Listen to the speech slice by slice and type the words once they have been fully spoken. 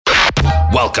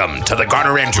Welcome to the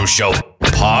Garner Andrews Show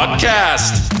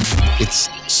podcast. It's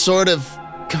sort of,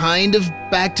 kind of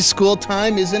back to school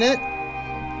time, isn't it?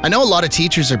 I know a lot of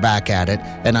teachers are back at it,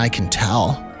 and I can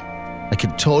tell. I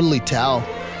can totally tell.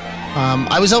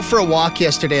 I was out for a walk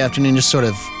yesterday afternoon, just sort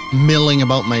of milling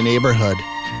about my neighborhood,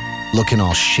 looking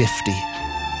all shifty.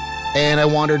 And I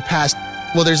wandered past,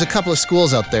 well, there's a couple of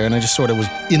schools out there, and I just sort of was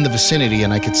in the vicinity,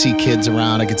 and I could see kids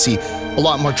around. I could see a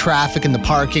lot more traffic in the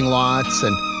parking lots,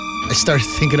 and I started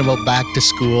thinking about back to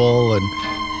school,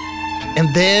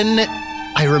 and then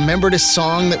I remembered a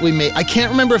song that we made. I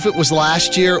can't remember if it was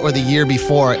last year or the year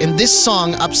before, and this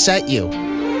song upset you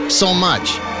so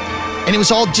much. And it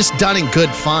was all just done in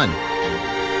good fun.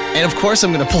 And of course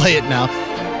I'm going to play it now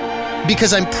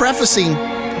because I'm prefacing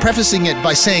it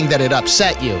by saying that it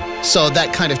upset you. So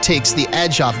that kind of takes the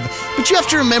edge off of it. But you have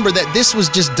to remember that this was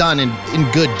just done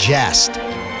in good jest.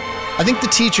 I think the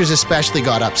teachers especially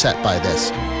got upset by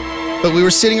this. But we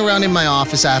were sitting around in my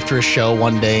office after a show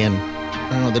one day, and I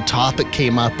don't know, the topic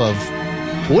came up of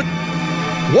what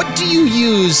do you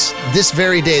use this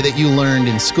very day that you learned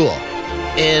in school?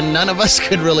 And none of us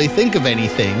could really think of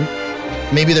anything.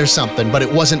 Maybe there's something, but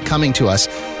it wasn't coming to us.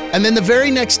 And then the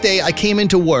very next day I came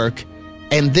into work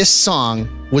and this song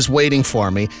was waiting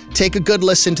for me. Take a good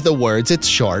listen to the words. It's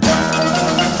short.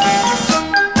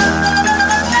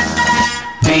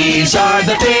 These are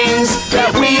the things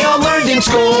that we all learned in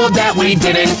school that we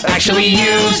didn't actually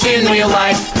use in real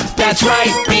life. That's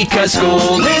right, because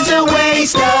school is a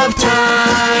waste of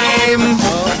time.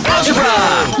 Algebra,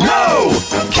 no.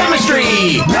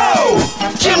 Chemistry, no.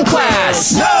 Gym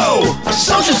class, no.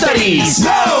 Social studies,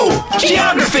 no.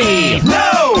 Geography,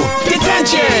 no.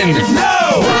 Detention,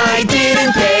 no. Why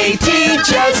didn't they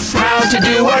teach us how to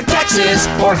do our taxes,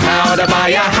 or how to buy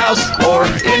a house, or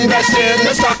invest in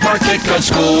the stock market?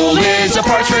 Cause school is a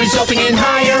farce, resulting in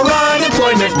higher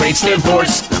unemployment rates,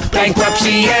 divorce,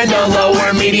 bankruptcy, and a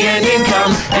lower median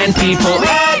income. And people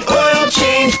at oil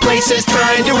change places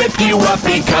trying to rip you up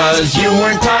because you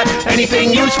weren't taught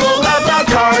anything useful about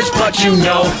cars. But you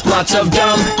know lots of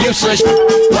dumb, useless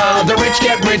while the rich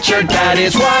get richer. That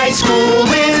is why school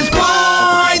is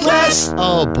pointless.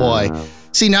 Oh boy.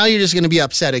 See, now you're just going to be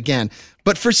upset again.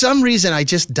 But for some reason, I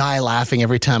just die laughing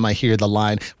every time I hear the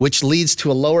line, which leads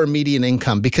to a lower median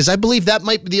income, because I believe that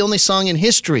might be the only song in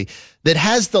history that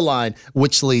has the line,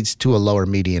 which leads to a lower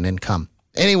median income.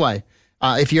 Anyway,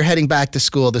 if you're heading back to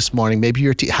school this morning, maybe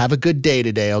have a good day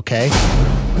today, okay?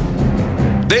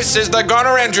 This is the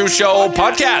Garner Andrews Show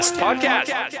podcast.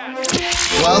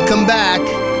 Welcome back.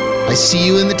 I see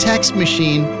you in the text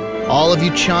machine, all of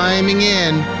you chiming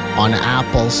in on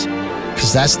apples,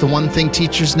 because that's the one thing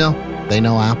teachers know. They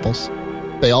know apples.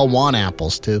 They all want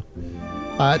apples, too.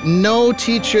 No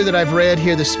teacher that I've read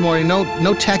here this morning,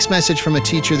 no text message from a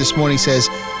teacher this morning says,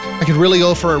 I could really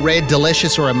go for a Red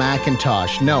Delicious or a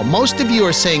Macintosh. No, most of you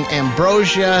are saying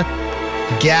Ambrosia,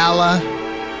 Gala,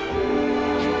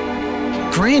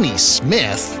 Granny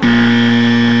Smith.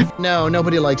 No,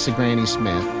 nobody likes a Granny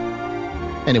Smith.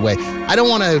 Anyway, I don't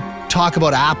want to talk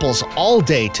about apples all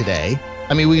day today.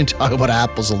 I mean, we can talk about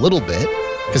apples a little bit,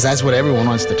 because that's what everyone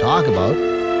wants to talk about,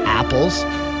 apples.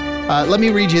 Let me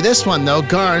read you this one, though.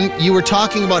 Garn, you were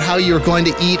talking about how you were going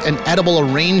to eat an edible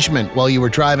arrangement while you were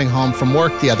driving home from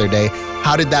work the other day.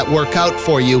 How did that work out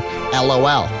for you?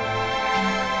 LOL.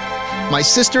 My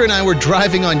sister and I were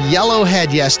driving on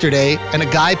Yellowhead yesterday, and a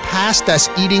guy passed us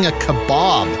eating a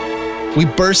kebab. We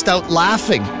burst out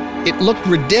laughing. It looked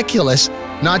ridiculous,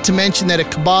 not to mention that a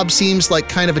kebab seems like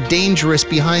kind of a dangerous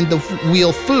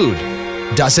behind-the-wheel food,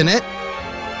 doesn't it?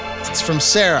 It's from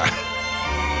Sarah.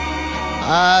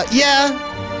 Yeah,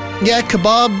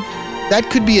 kebab, that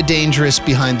could be a dangerous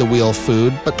behind-the-wheel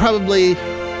food, but probably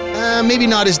maybe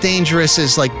not as dangerous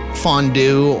as like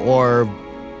fondue or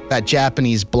that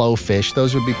Japanese blowfish.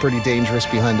 Those would be pretty dangerous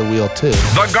behind the wheel, too.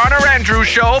 The Garner Andrews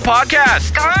Show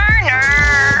podcast. Garner!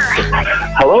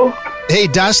 Hello? Hey,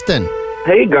 Dustin.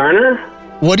 Hey, Garner.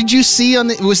 What did you see on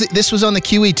this was on the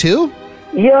QE2?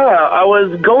 Yeah, I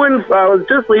was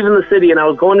just leaving the city, and I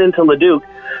was going into Leduc,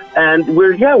 and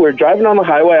we're driving on the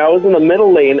highway. I was in the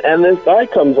middle lane, and this guy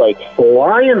comes like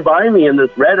flying by me in this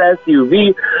red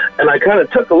SUV, and I kind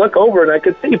of took a look over, and I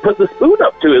could see he put the spoon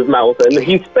up to his mouth, and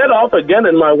he sped off again,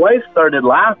 and my wife started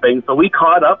laughing, so we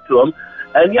caught up to him.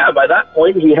 And yeah, by that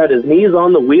point, he had his knees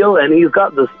on the wheel, and he's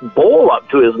got this bowl up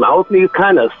to his mouth, and he's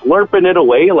kind of slurping it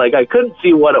away. Like, I couldn't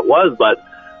see what it was, but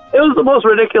It was the most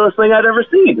ridiculous thing I'd ever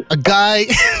seen. A guy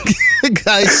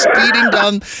speeding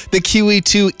down the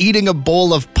QE2 eating a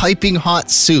bowl of piping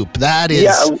hot soup. That is...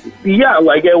 Yeah,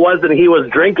 like it wasn't he was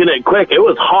drinking it quick. It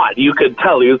was hot. You could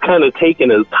tell he was kind of taking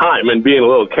his time and being a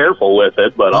little careful with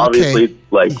it, but obviously,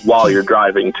 like, while you're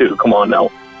driving, too. Come on now.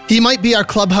 He might be our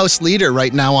clubhouse leader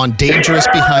right now on dangerous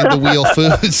behind-the-wheel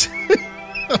foods.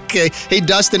 Okay. Hey,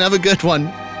 Dustin, have a good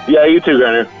one. Yeah, you too,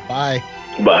 Garner. Bye.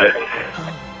 Bye.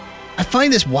 I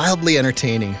find this wildly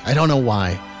entertaining. I don't know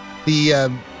why.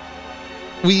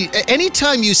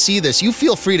 Anytime you see this, you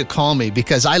feel free to call me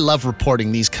because I love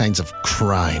reporting these kinds of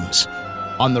crimes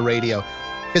on the radio.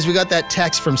 Because we got that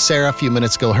text from Sarah a few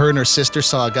minutes ago. Her and her sister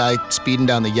saw a guy speeding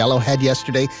down the Yellowhead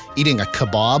yesterday, eating a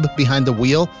kebab behind the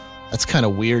wheel. That's kind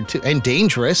of weird too, and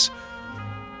dangerous.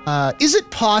 Is it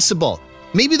possible?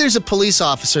 Maybe there's a police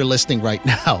officer listening right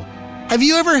now. Have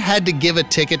you ever had to give a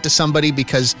ticket to somebody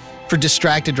for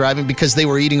distracted driving because they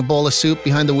were eating a bowl of soup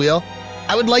behind the wheel?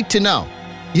 I would like to know.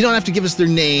 You don't have to give us their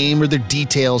name or their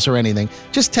details or anything.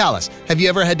 Just tell us. Have you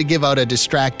ever had to give out a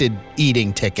distracted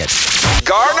eating ticket?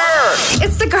 Garner!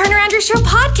 It's the Garner Andrews Show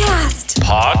podcast.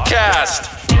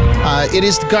 It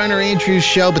is the Garner Andrews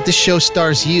Show, but this show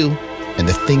stars you and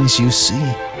the things you see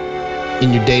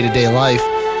in your day-to-day life.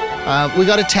 We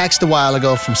got a text a while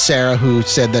ago from Sarah who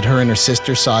said that her and her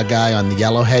sister saw a guy on the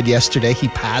Yellowhead yesterday. He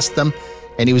passed them,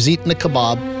 and he was eating a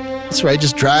kebab. That's right,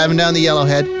 just driving down the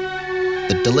Yellowhead.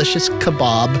 The delicious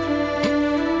kebab.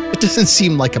 It doesn't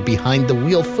seem like a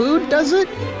behind-the-wheel food, does it?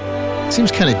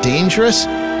 Seems kind of dangerous.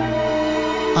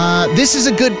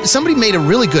 Somebody made a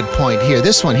really good point here.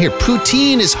 This one here.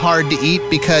 Poutine is hard to eat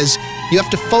because you have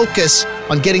to focus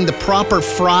on getting the proper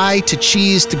fry to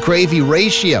cheese to gravy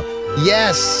ratio.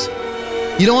 Yes.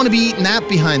 You don't want to be eating that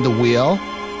behind the wheel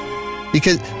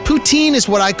because poutine is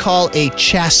what I call a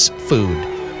chess food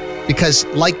because,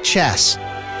 like chess,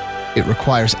 it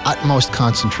requires utmost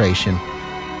concentration.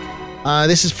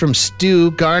 This is from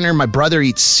Stu. Garner, my brother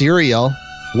eats cereal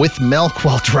with milk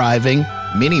while driving.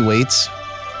 Mini wheats.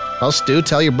 Well, Stu,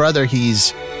 tell your brother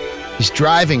he's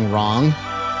driving wrong.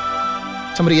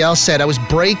 Somebody else said, I was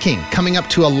braking coming up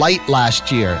to a light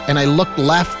last year, and I looked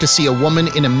left to see a woman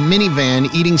in a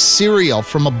minivan eating cereal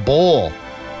from a bowl.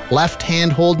 Left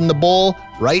hand holding the bowl,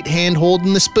 right hand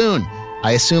holding the spoon.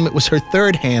 I assume it was her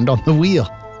third hand on the wheel.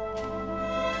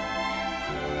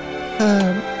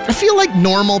 I feel like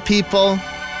normal people,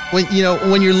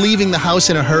 when you're leaving the house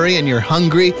in a hurry and you're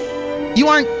hungry, you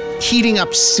aren't heating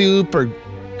up soup or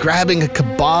grabbing a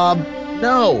kebab.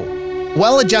 No.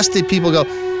 Well-adjusted people go,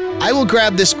 I will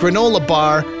grab this granola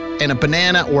bar and a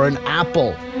banana or an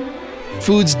apple.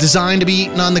 Food's designed to be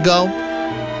eaten on the go.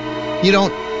 You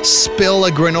don't spill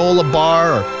a granola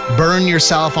bar or burn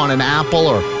yourself on an apple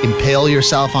or impale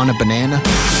yourself on a banana.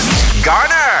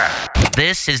 Garner!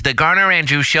 This is the Garner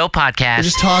Andrews Show podcast. We're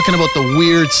just talking about the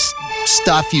weird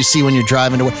stuff you see when you're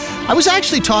driving to work. I was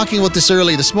actually talking about this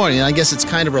early this morning, and I guess it's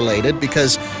kind of related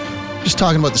because just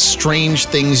talking about the strange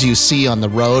things you see on the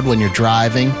road when you're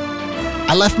driving.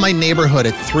 I left my neighborhood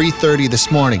at 3:30 this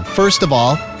morning. First of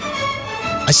all,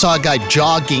 I saw a guy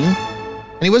jogging,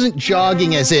 and he wasn't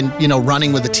jogging as in,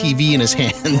 running with a TV in his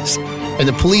hands and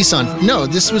the police on. No,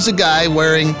 this was a guy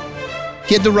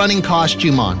he had the running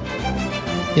costume on.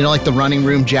 Like the running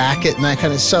room jacket and that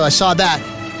kind of. So I saw that.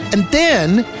 And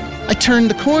then I turned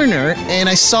the corner and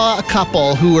I saw a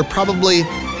couple who were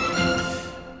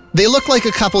they look like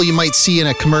a couple you might see in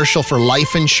a commercial for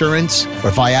life insurance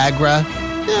or Viagra.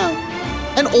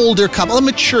 Yeah. An older couple, a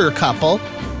mature couple.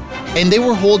 And they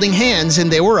were holding hands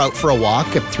and they were out for a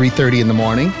walk at 3:30 in the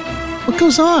morning. What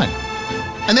goes on?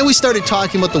 And then we started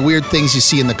talking about the weird things you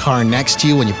see in the car next to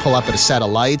you when you pull up at a set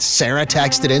of lights. Sarah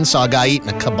texted in, saw a guy eating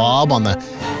a kebab on the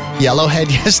Yellowhead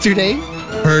yesterday.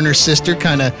 Her and her sister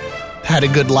kind of had a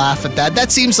good laugh at that.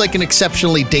 That seems like an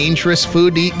exceptionally dangerous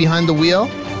food to eat behind the wheel.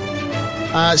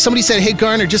 Somebody said, hey,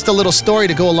 Garner, just a little story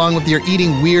to go along with your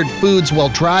eating weird foods while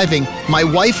driving. My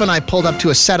wife and I pulled up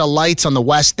to a set of lights on the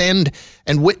West End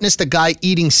and witnessed a guy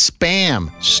eating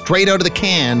Spam straight out of the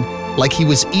can like he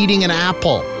was eating an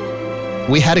apple.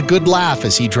 We had a good laugh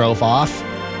as he drove off.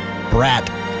 Brat.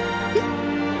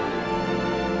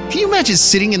 Can you imagine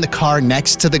sitting in the car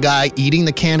next to the guy eating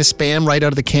the can of Spam right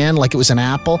out of the can like it was an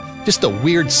apple? Just the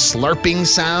weird slurping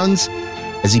sounds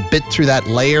as he bit through that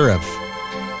layer of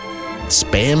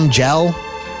Spam gel?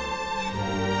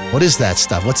 What is that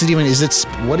stuff? What's it even?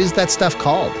 What is that stuff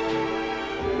called?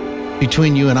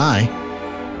 Between you and I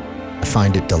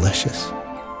find it delicious.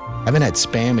 I haven't had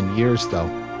Spam in years, though.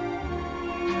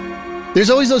 There's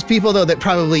always those people, though, that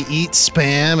probably eat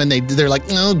Spam and they're like,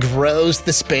 oh, gross,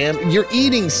 the Spam. You're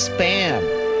eating Spam.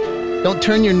 Don't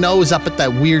turn your nose up at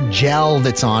that weird gel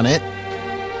that's on it.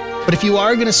 But if you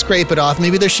are going to scrape it off,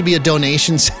 maybe there should be a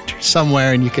donation center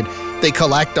somewhere and they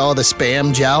collect all the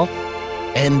spam gel.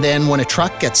 And then when a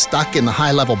truck gets stuck in the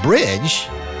high-level bridge,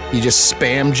 you just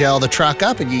spam gel the truck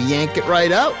up and you yank it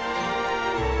right out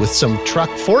with some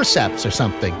truck forceps or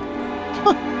something.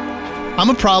 Huh. I'm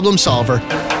a problem solver.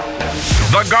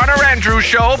 The Garner Andrews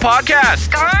Show podcast.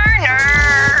 Garner!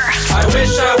 I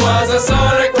wish I was a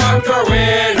Sonic Rock Door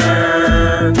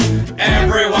winner.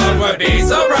 Everyone would be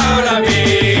so proud of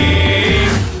me.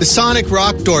 The Sonic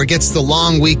Rock Door gets the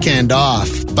long weekend off,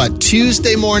 but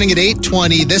Tuesday morning at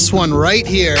 8:20, this one right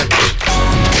here,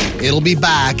 it'll be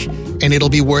back, and it'll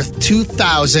be worth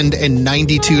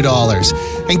 $2,092.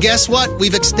 And guess what?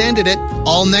 We've extended it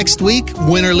all next week.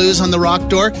 Win or lose on the Rock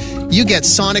Door, you get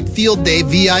Sonic Field Day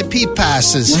VIP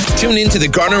passes. Tune in to the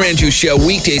Garner Andrews Show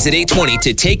weekdays at 8:20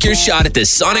 to take your shot at the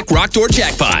Sonic Rock Door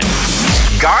jackpot.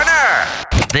 Garner!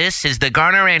 This is the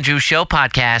Garner Andrews Show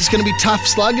podcast. It's going to be tough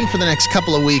slugging for the next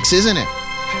couple of weeks, isn't it?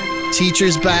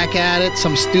 Teachers back at it.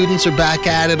 Some students are back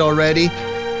at it already.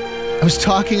 I was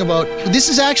talking about, this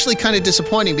is actually kind of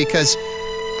disappointing because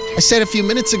I said a few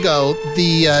minutes ago,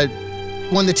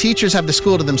 when the teachers have the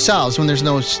school to themselves, when there's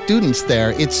no students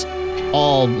there, it's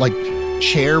all like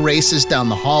chair races down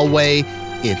the hallway.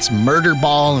 It's murder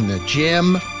ball in the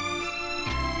gym.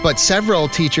 But several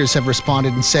teachers have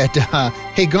responded and said,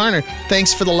 hey, Garner,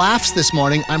 thanks for the laughs this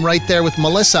morning. I'm right there with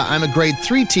Melissa. I'm a grade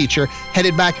 3 teacher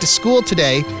headed back to school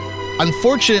today.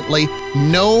 Unfortunately,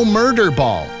 no murder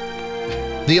ball.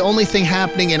 The only thing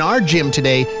happening in our gym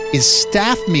today is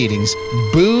staff meetings.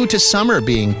 Boo to summer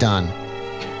being done.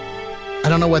 I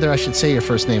don't know whether I should say your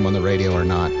first name on the radio or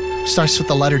not. Starts with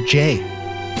the letter J.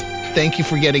 Thank you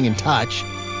for getting in touch.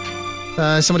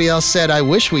 Somebody else said, I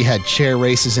wish we had chair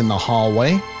races in the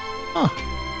hallway. Huh.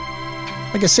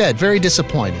 Like I said, very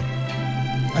disappointing.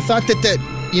 I thought that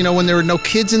when there were no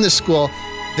kids in the school,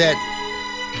 that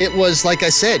it was, like I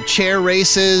said, chair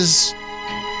races,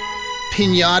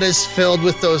 piñatas filled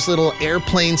with those little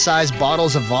airplane-sized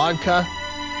bottles of vodka.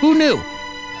 Who knew?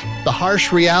 The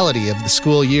harsh reality of the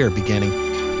school year beginning.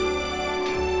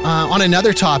 On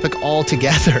another topic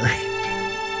altogether,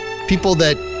 people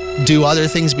that do other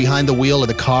things behind the wheel of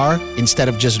the car instead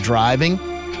of just driving.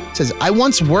 It says, I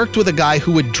once worked with a guy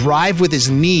who would drive with his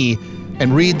knee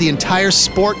and read the entire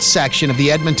sports section of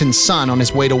the Edmonton Sun on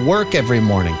his way to work every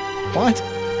morning. What?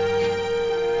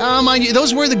 Mind you,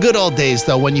 those were the good old days,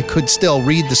 though, when you could still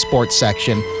read the sports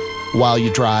section while you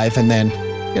drive and then,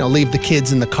 leave the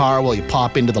kids in the car while you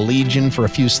pop into the Legion for a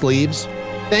few sleeves.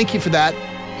 Thank you for that.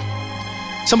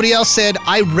 Somebody else said,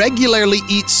 I regularly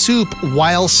eat soup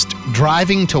whilst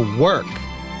driving to work.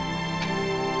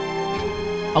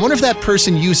 I wonder if that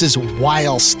person uses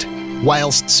whilst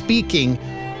speaking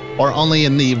or only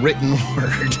in the written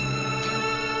word.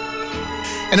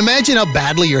 And imagine how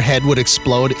badly your head would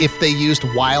explode if they used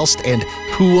whilst and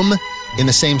whom in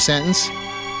the same sentence.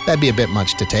 That'd be a bit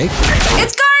much to take.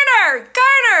 It's Garner!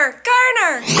 Garner!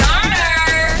 Garner!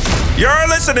 Garner! You're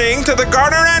listening to the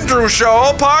Garner Andrews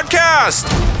Show podcast.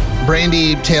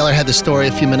 Brandy Taylor had the story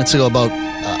a few minutes ago about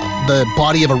the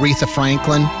body of Aretha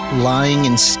Franklin lying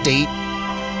in state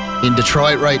in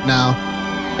Detroit right now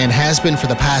and has been for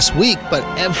the past week, but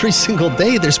every single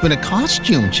day there's been a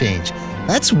costume change.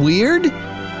 That's weird.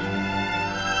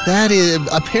 That is,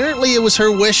 apparently it was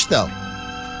her wish, though,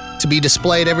 to be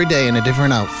displayed every day in a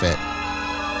different outfit.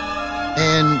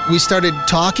 And we started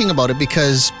talking about it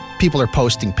because people are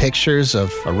posting pictures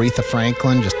of Aretha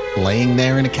Franklin just laying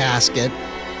there in a casket,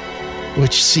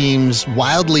 which seems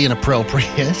wildly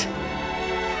inappropriate.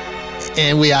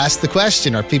 And we asked the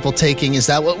question, is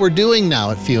that what we're doing now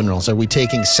at funerals? Are we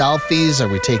taking selfies? Are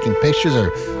we taking pictures?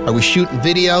 Or are we shooting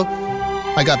video?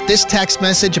 I got this text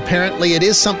message. Apparently it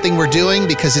is something we're doing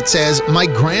because it says, my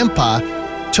grandpa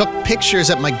took pictures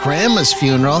at my grandma's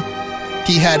funeral.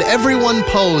 He had everyone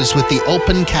pose with the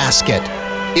open casket.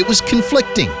 It was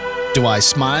conflicting. Do I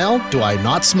smile? Do I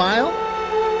not smile?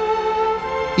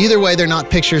 Either way, they're not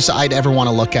pictures I'd ever want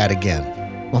to look at again.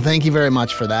 Well, thank you very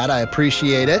much for that. I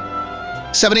appreciate it.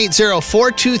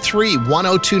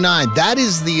 780-423-1029. That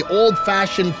is the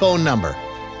old-fashioned phone number.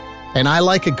 And I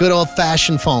like a good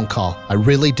old-fashioned phone call. I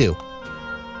really do.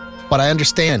 But I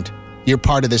understand you're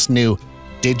part of this new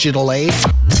digital age.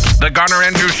 The Garner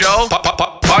Andrews Show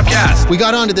podcast. We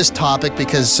got onto this topic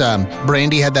because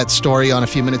Brandy had that story on a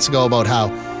few minutes ago about how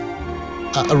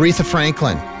Aretha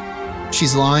Franklin,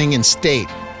 she's lying in state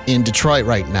in Detroit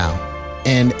right now.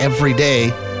 And every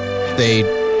day they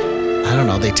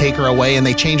take her away and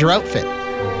they change her outfit.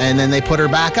 And then they put her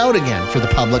back out again for the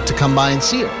public to come by and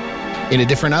see her in a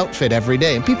different outfit every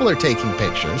day. And people are taking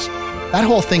pictures. That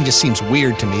whole thing just seems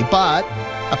weird to me, but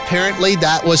apparently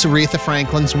that was Aretha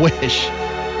Franklin's wish,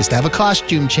 is to have a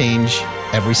costume change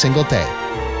every single day.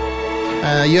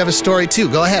 You have a story too.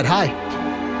 Go ahead. Hi.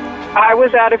 I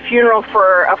was at a funeral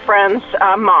for a friend's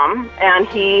mom, and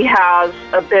he has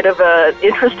a bit of an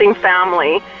interesting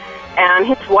family. And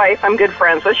his wife, I'm good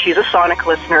friends with, she's a Sonic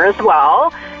listener as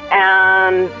well,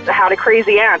 and had a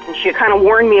crazy aunt. And she kind of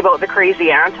warned me about the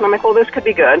crazy aunt, and I'm like, well, this could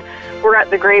be good. We're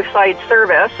at the graveside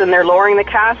service, and they're lowering the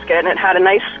casket, and it had a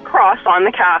nice cross on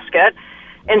the casket.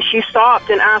 And she stopped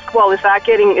and asked, well, is that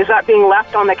being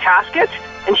left on the casket?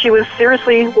 And she was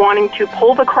seriously wanting to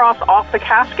pull the cross off the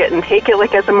casket and take it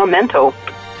like as a memento.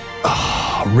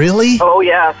 Oh, really? Oh,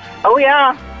 yes. Oh,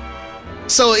 yeah.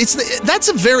 So that's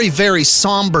a very, very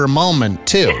somber moment,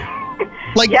 too.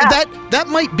 Like, yeah. that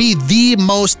might be the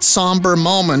most somber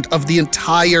moment of the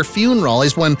entire funeral,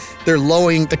 is when they're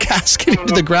lowering the casket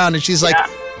into the ground, and she's like,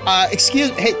 excuse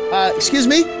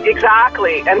me?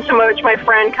 Exactly. And so much my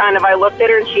friend I looked at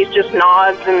her, and she just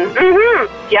nods, and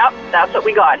yep, that's what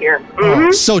we got here.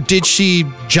 Mm-hmm. So did she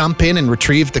jump in and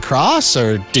retrieve the cross,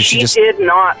 or did she just... She did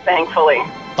not, thankfully.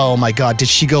 Oh, my God. Did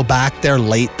she go back there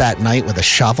late that night with a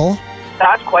shovel?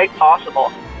 That's quite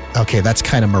possible. Okay, that's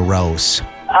kind of morose.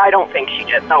 I don't think she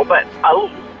did, no, but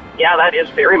yeah, that is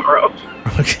very morose.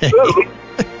 Okay.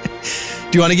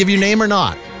 Do you want to give your name or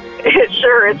not?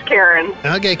 Sure, it's Karen.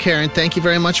 Okay, Karen, thank you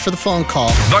very much for the phone call.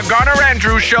 The Garner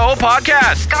Andrews Show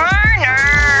podcast.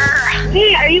 Garner!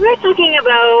 Hey, are you guys talking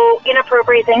about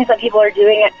inappropriate things that people are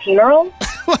doing at funerals?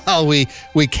 Well, we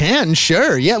can,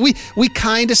 sure. Yeah, we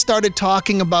kind of started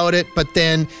talking about it, but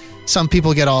then some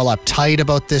people get all uptight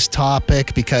about this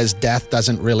topic because death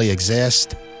doesn't really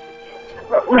exist.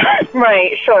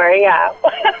 Right, sure, yeah.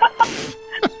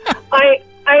 I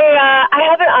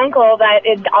have an uncle that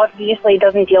obviously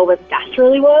doesn't deal with death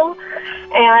really well,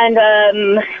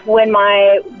 and when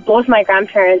both my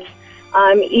grandparents,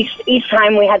 each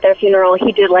time we had their funeral,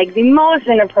 he did like the most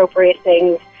inappropriate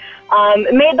things.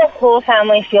 It made the whole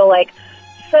family feel like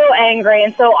so angry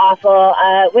and so awful.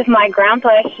 With my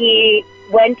grandpa, he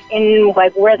went in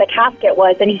like where the casket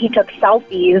was, and he took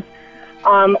selfies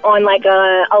on like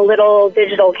a little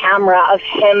digital camera of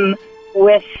him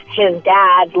with his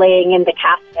dad laying in the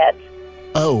casket.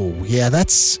 Oh, yeah,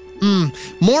 that's...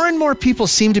 More and more people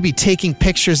seem to be taking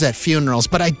pictures at funerals,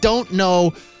 but I don't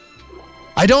know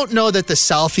that the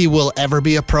selfie will ever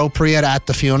be appropriate at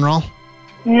the funeral.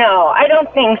 No, I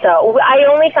don't think so. I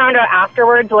only found out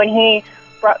afterwards when he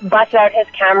busted out his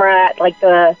camera at like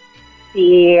the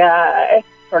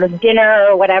sort of dinner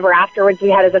or whatever afterwards we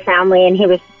had as a family, and he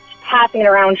was passing it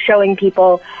around showing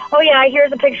people, oh yeah,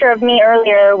 here's a picture of me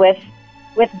earlier with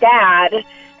Dad,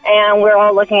 and we're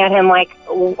all looking at him like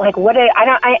what?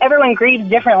 Everyone grieves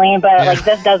differently, but like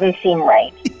this doesn't seem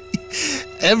right.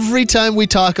 Every time we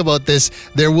talk about this,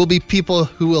 there will be people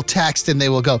who will text and they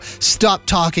will go, "Stop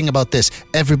talking about this.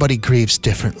 Everybody grieves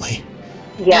differently."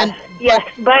 Yes,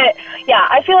 but yeah,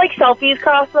 I feel like selfies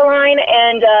cross the line,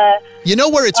 and you know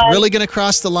where it's really going to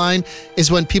cross the line is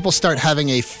when people start having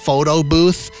a photo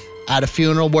booth at a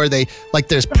funeral where they like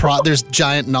there's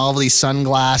giant novelty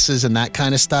sunglasses and that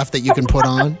kind of stuff that you can put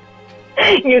on.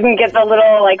 You can get the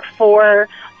little like four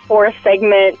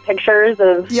segment pictures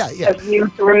of you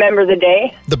to remember the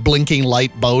day. The blinking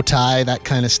light bow tie, that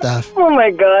kind of stuff. Oh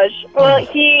my gosh. Well,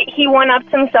 he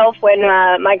one-upped himself when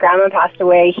my grandma passed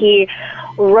away. He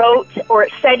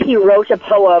said he wrote a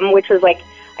poem, which was like,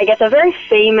 I guess, a very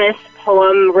famous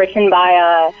poem written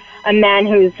by a man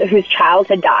whose child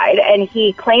had died, and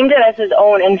he claimed it as his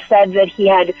own and said that he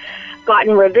had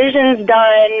gotten revisions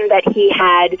done, that he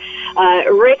had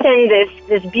written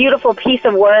this beautiful piece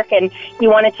of work, and he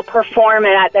wanted to perform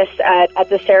it at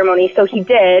the ceremony. So he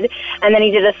did, and then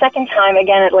he did a second time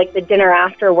again at like the dinner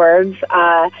afterwards,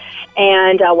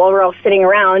 and while we're all sitting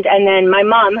around. And then my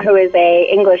mom, who is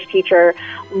a English teacher,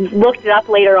 looked it up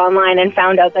later online and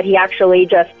found out that he actually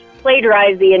just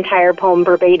plagiarized the entire poem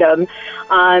verbatim,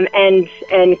 and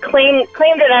claimed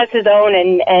it as his own,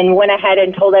 and went ahead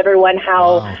and told everyone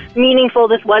how meaningful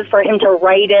this was for him to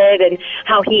write it, and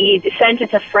how he sent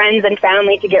it to friends and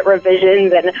family to get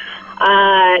revisions. And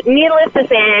needless to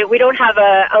say, we don't have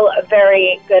a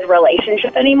very good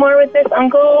relationship anymore with this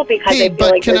uncle, because I feel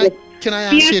like can I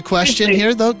ask you a question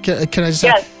here though? Can I just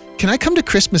can I come to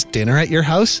Christmas dinner at your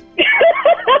house?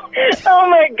 Oh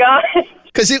my gosh.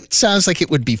 Because it sounds like it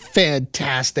would be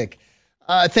fantastic.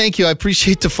 Thank you. I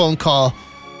appreciate the phone call.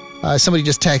 Somebody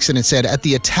just texted and said, at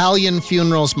the Italian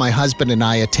funerals my husband and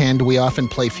I attend, we often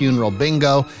play funeral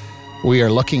bingo. We are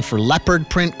looking for leopard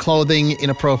print clothing,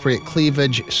 inappropriate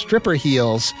cleavage, stripper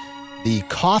heels, the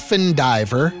coffin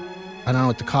diver. I don't know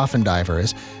what the coffin diver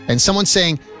is. And someone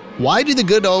saying, why do the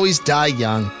good always die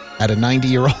young at a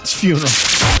 90-year-old's funeral?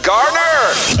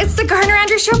 Garner! It's the Garner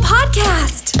Andrew Show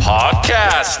podcast.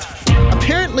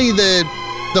 Apparently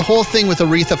the whole thing with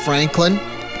Aretha Franklin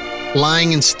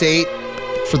lying in state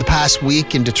for the past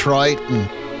week in Detroit, and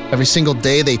every single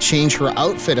day they change her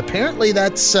outfit, apparently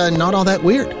that's not all that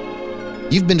weird.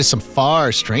 You've been to some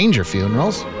far stranger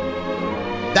funerals.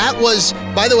 That was,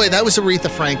 by the way, that was Aretha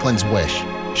Franklin's wish.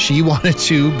 She wanted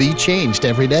to be changed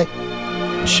every day.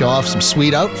 Show off some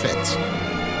sweet outfits.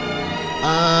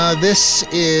 This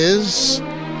is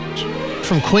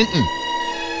from Quentin.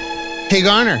 Hey,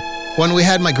 Garner, when we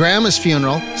had my grandma's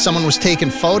funeral, someone was taking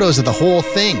photos of the whole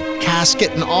thing,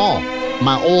 casket and all.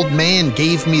 My old man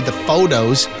gave me the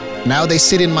photos. Now they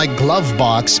sit in my glove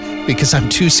box because I'm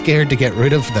too scared to get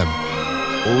rid of them.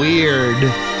 Weird.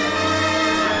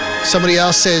 Somebody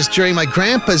else says, during my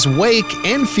grandpa's wake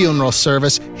and funeral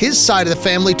service, his side of the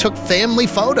family took family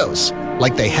photos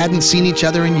like they hadn't seen each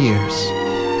other in years.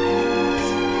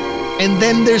 And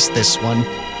then there's this one.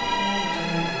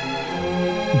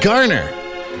 Garner,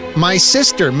 my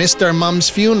sister missed our mom's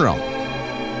funeral.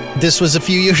 This was a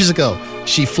few years ago.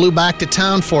 She flew back to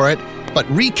town for it, but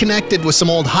reconnected with some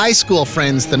old high school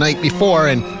friends the night before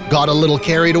and got a little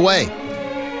carried away.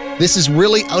 This is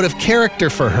really out of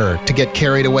character for her to get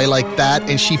carried away like that,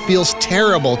 and she feels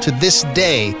terrible to this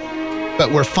day.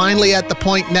 But we're finally at the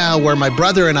point now where my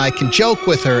brother and I can joke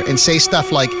with her and say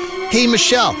stuff like, hey,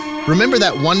 Michelle, remember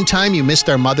that one time you missed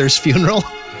our mother's funeral?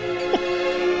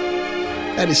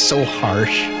 That is so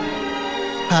harsh.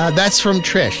 That's from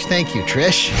Trish. Thank you,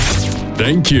 Trish.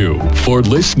 Thank you for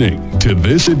listening to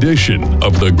this edition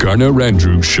of the Garner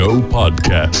Andrew Show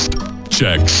podcast.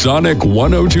 Check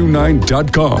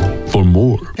Sonic1029.com for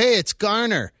more. Hey, it's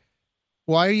Garner.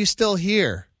 Why are you still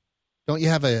here? Don't you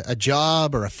have a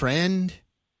job or a friend?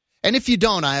 And if you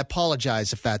don't, I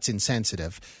apologize if that's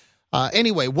insensitive.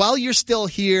 Anyway, while you're still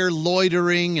here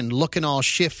loitering and looking all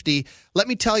shifty, let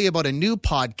me tell you about a new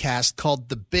podcast called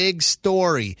The Big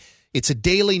Story. It's a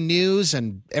daily news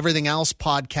and everything else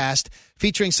podcast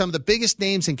featuring some of the biggest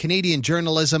names in Canadian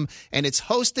journalism, and it's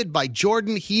hosted by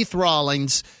Jordan Heath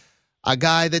Rawlings, a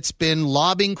guy that's been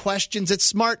lobbing questions at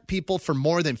smart people for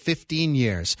more than 15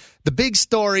 years. The Big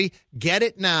Story, get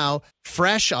it now,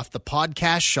 fresh off the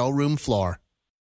podcast showroom floor.